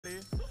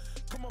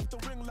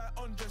like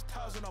Andres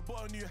 1,000. I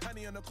bought a new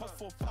Henny and it cost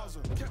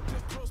 4,000. Kept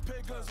it close,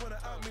 pagans wanna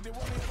out me. They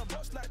want me in a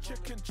box like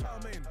chicken chow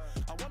mein.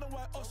 I wonder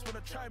why us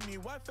wanna try me.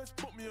 Why feds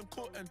put me in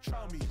court and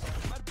chow me.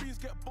 Mad bees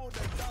get bored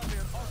and down me.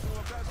 And ask me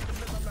what guys in the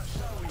middle, I'm like,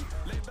 shall we?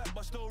 Laid back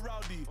but still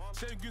rowdy.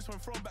 Same goose when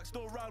thrown back,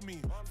 still round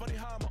me. Funny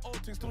how my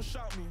old thing still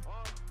shout me.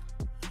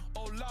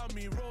 Oh, allow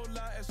me, roll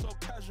out it so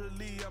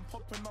casually. I'm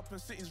popping up in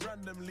cities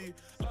randomly.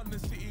 London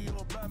City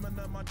or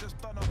Birmingham, I just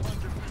done 100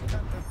 through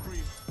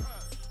Canterbury.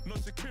 No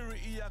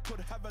security, I could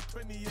have a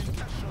 20 in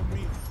cash on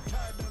me.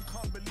 Tired and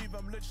can't believe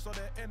I'm rich, so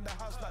they're in the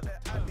house like they're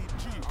Ali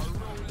G. I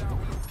roll out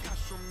with no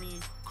cash on me,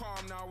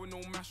 calm now with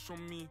no mash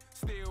on me.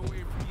 Stay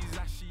away from these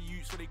ashy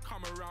youths, so they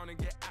come around and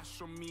get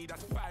ash on me.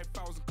 That's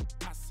 5,000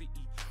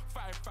 capacity,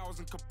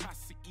 5,000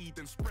 capacity.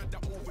 Then spread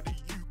that over the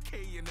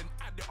UK and then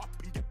add it up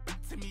and get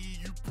back to me.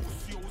 You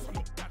pussios are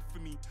not bad for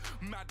me.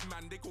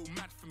 Madman, they go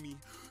mad for me.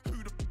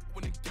 Who the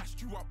when they gassed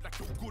you up like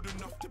you're good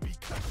enough to be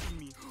clashing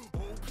me?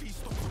 Oh, please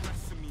stop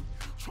harassing me.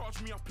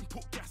 Charge me up and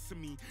put gas in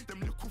me. Them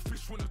little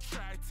fish wanna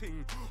try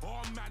ting.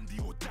 Oh man,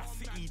 the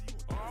audacity.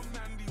 Oh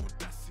man, the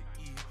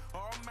audacity.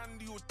 Oh man,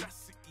 the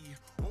audacity.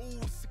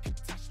 Oh, it's a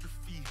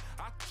catastrophe.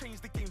 I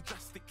changed the game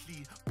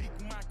drastically. Big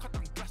man, cut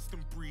down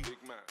Glastonbury.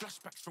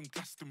 Flashbacks from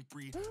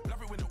Glastonbury.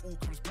 Love it when it all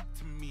comes back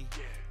to me.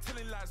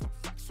 Telling lies, not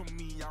facts on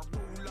me. I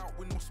roll out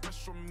with no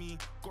special on me.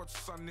 God's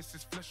son, this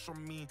is flesh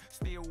on me.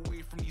 Stay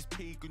away from these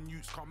pagan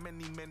youths. How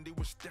many men they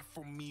wish death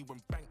on me.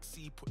 When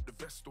Banksy put the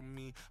vest on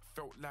me,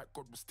 felt like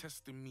God was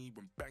testing me.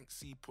 When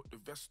Banksy put the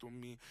vest on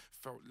me,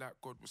 felt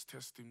like God was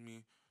testing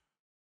me.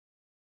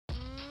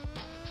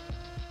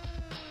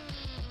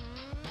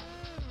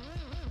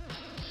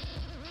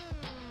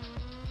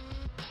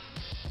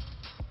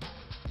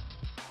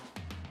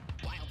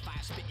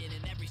 Spitting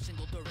in every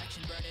single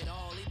direction, burn it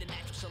all. Lead the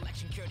natural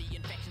selection, cure the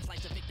infection,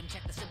 slice the victim,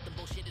 check the symptom.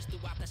 Bullshit is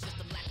throughout the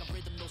system, lack of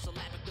rhythm, no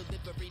syllabic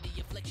delivery,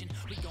 the affliction.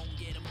 We gon'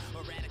 get them,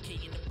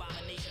 eradicating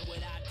abomination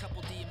without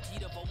couple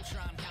DMT to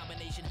Voltron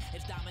combination.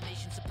 It's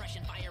domination,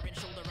 suppression, fire and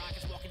shoulder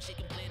rockets, walking,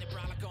 shaking, planet,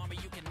 brolic army,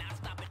 you cannot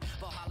stop it.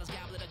 Valhalla's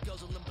goblet, a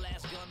guzzle and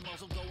blast, gun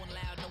muzzle, going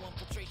loud, no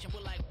infiltration,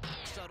 we're like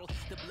subtle.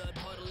 The blood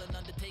puddle and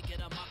undertaker,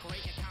 the mock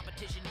raker,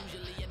 competition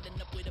usually ending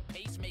up with a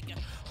pacemaker.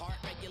 Heart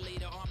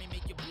regulator, army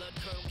make your blood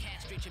curdle,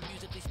 castrate your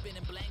musically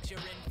spinning blanks, you're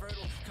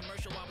infertile.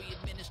 Commercial while we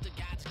administer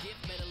God's gift,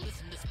 better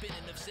listen to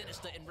spinning of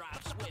Sinister and Rob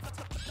Swift.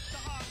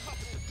 The hard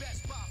puppet, the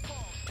best by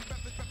far.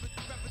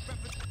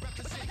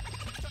 Represent,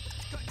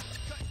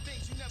 cut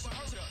things you never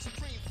heard of.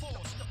 Supreme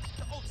force,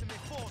 the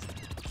ultimate force.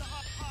 The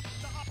hard puppet,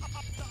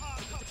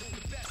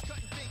 the best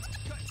cutting things,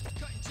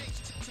 cutting things.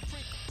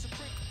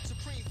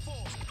 Supreme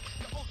force,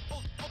 the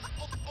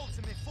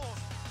ultimate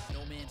force.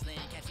 No man's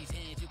land, catch these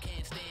hands, you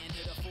can't stand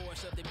to the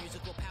force of the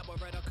musical power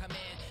at our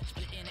command.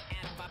 Splitting the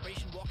atom,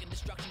 vibration, walking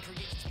destruction,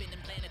 creation, spinning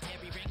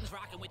planetary rings,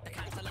 rocking with the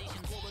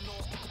constellations. Rolling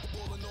north,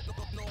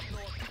 underground,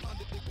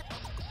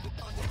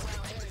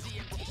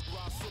 ZMT,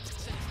 raw,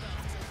 sinister.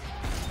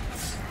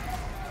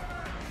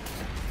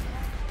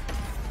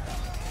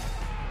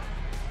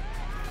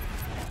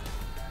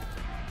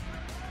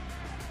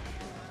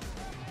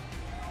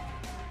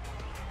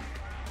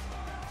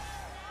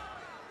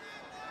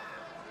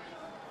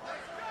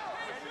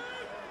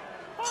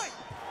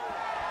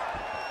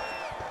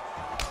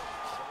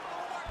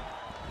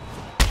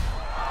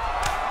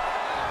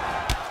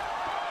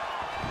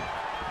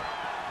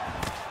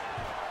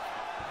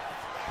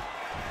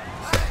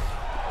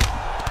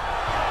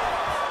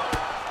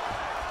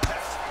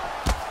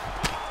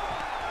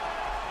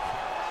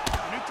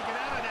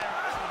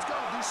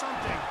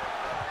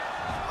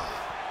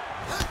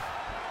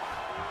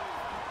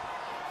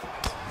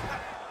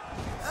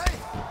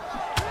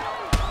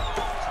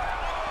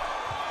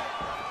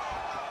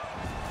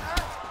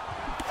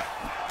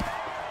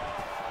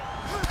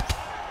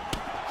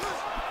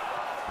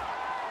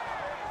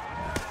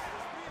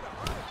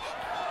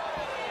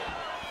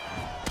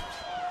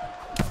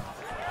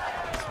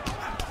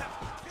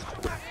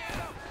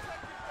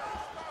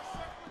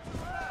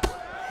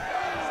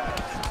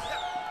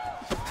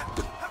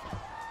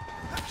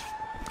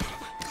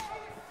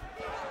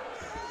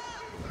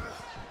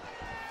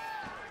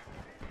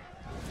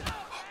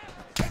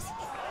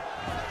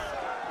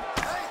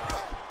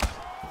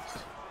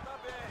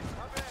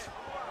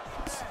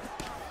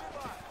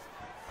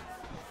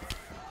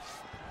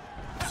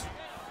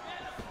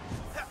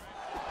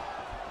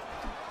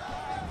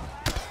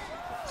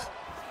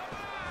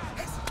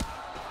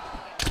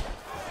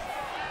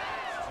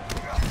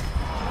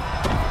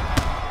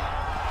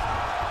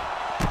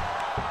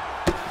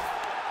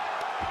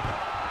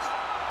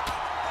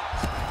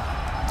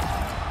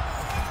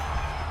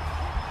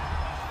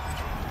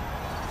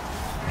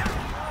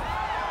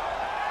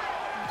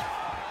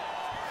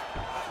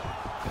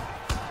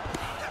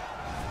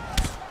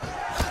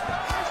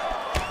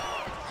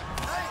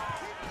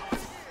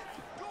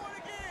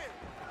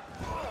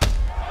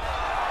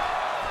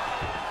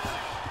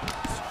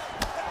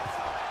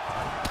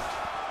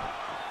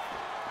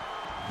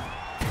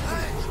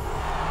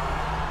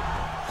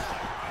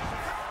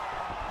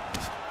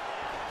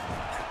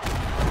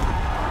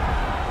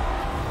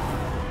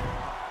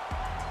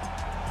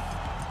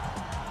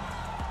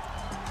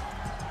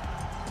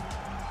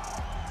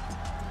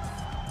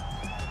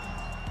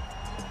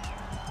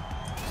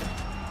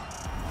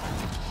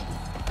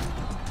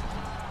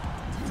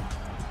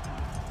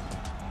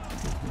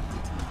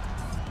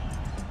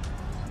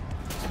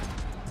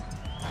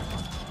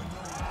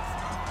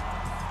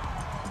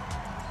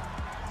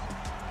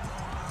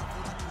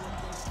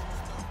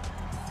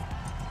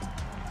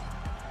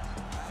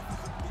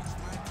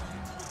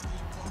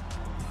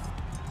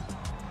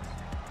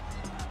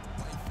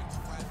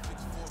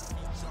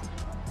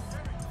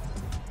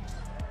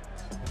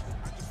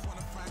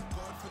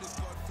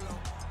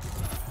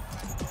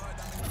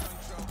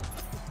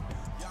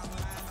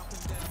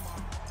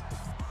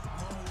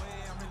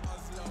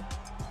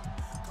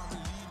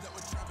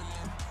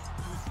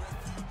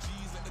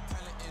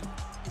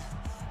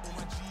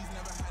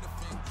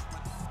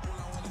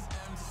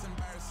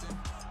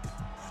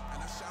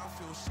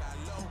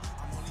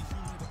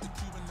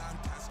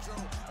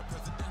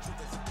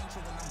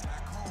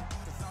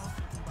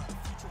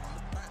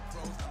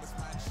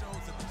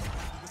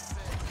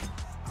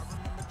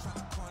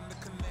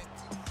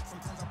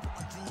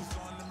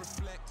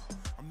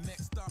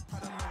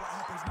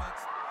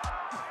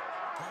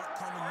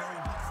 come with no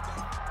weak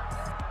stuff.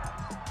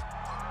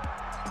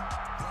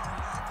 Grown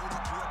life, all I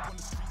grew up on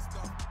the street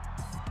stuff.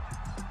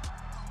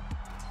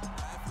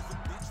 Life is a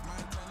bitch,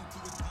 mine turned into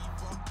a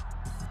diva.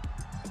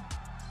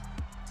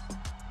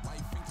 Why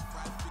you think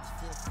 5 figs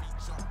for a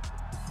feature?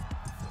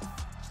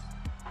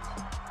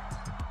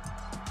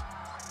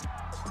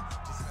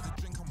 Just had a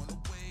drink, I'm on a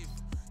wave.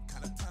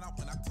 Kinda turn up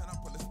when I turn up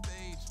on the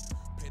stage.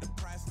 Pay the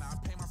price, now I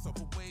pay myself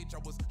a wage. I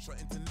was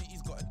shot into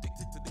nitties, got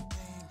addicted to the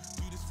game.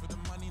 Do this for the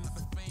money, not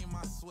the fame,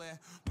 I swear.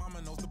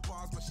 Mama knows the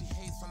bars, but she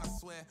hates when I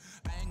swear.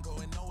 I ain't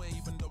going nowhere,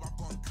 even though I've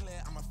gone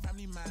clear. I'm a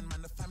family man,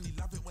 the family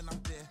love it when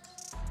I'm there.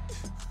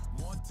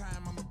 More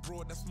time, I'm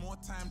abroad, that's more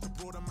time to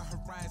broaden my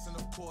horizon,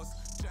 of course.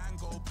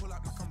 Django, pull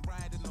up like I'm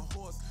riding a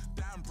horse.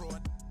 Damn bro, I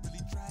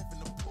really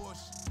driving a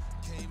Porsche.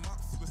 Came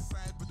up,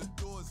 suicide with the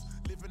doors.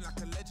 Living like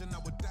a legend, I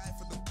would die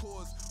for the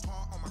cause.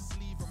 Heart on my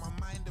sleeve and my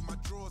mind in my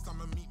drawers.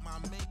 I'ma meet my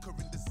maker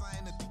in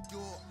designer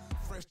Dior.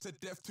 Fresh to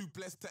death, too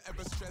blessed to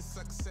ever stress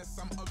success.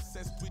 I'm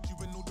obsessed with you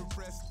and all the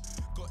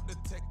rest. Got the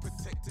tech,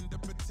 protecting the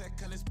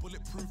protect. And it's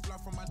bulletproof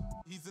life from my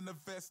he's in the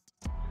vest.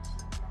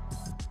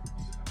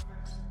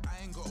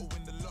 I ain't gotta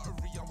win the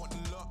lottery, I want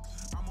the lot.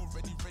 I'm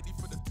already ready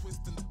for the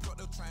twist and the plot.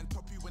 They'll try and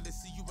top you when they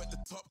see you at the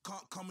top.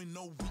 Can't come in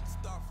no weak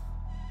stuff.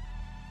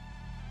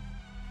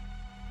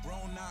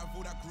 Grown out of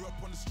all that grew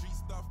up on the street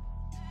stuff.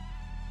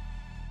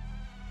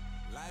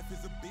 Life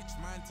is a bitch,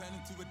 mine turned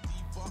into a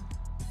diva.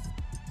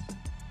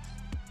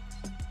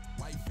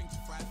 Why you think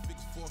 5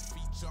 figs for a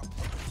feature?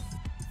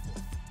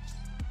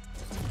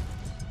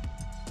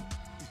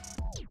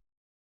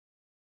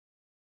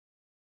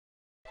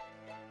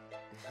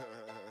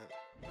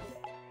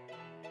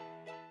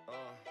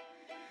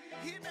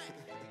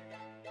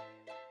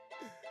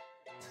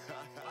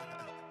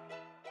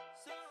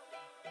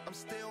 I'm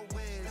still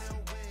whiz,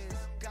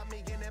 got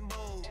me in that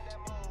mood.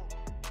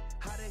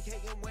 How they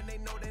hating when they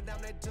know that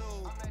I'm that dude?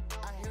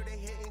 I hear they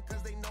hating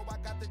cause they know I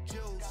got the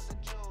juice.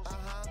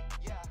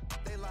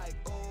 They like,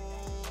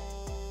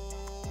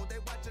 oh, they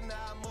watching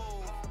how I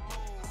move.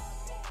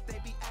 They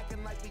be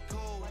acting like we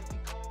cool.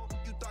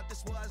 You thought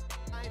this was,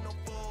 I ain't no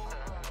fool.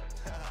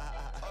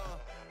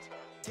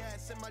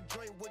 Gas in my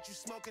joint, what you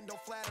smoking, don't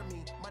flatter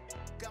me. My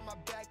got my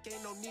back,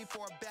 ain't no need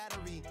for a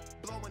battery.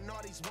 Blowing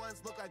all these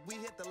ones, look like we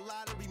hit the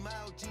lottery. My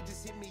LG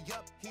just hit me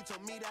up, he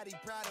told me that he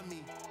proud of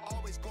me.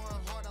 Always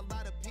going hard, a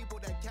lot of people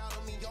that count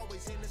on me.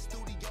 Always in the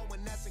studio,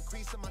 and that's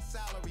increasing my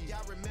salary. I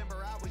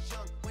remember I was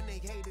young when they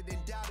hated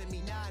and doubted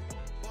me. Now I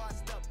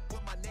bossed up,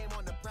 put my name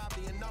on the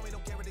property, and now we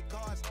don't care what it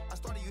costs. I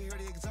started, you hear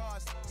the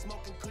exhaust,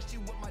 smoking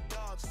cushy with my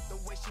dogs. The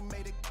way she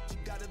made it, she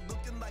got it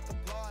looking like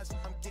applause.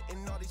 I'm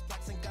getting all these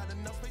plaques and got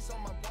enough space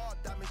on my wall.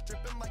 Diamonds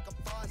dripping like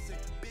a faucet.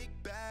 Big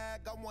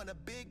bag, I want a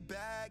big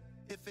bag.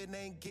 If it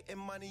ain't getting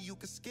money, you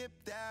can skip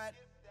that.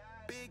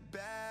 Big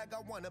bag, I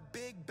want a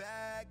big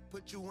bag.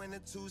 Put you in a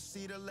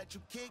 2-seater, let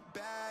you kick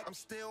back. I'm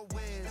still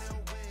whiz,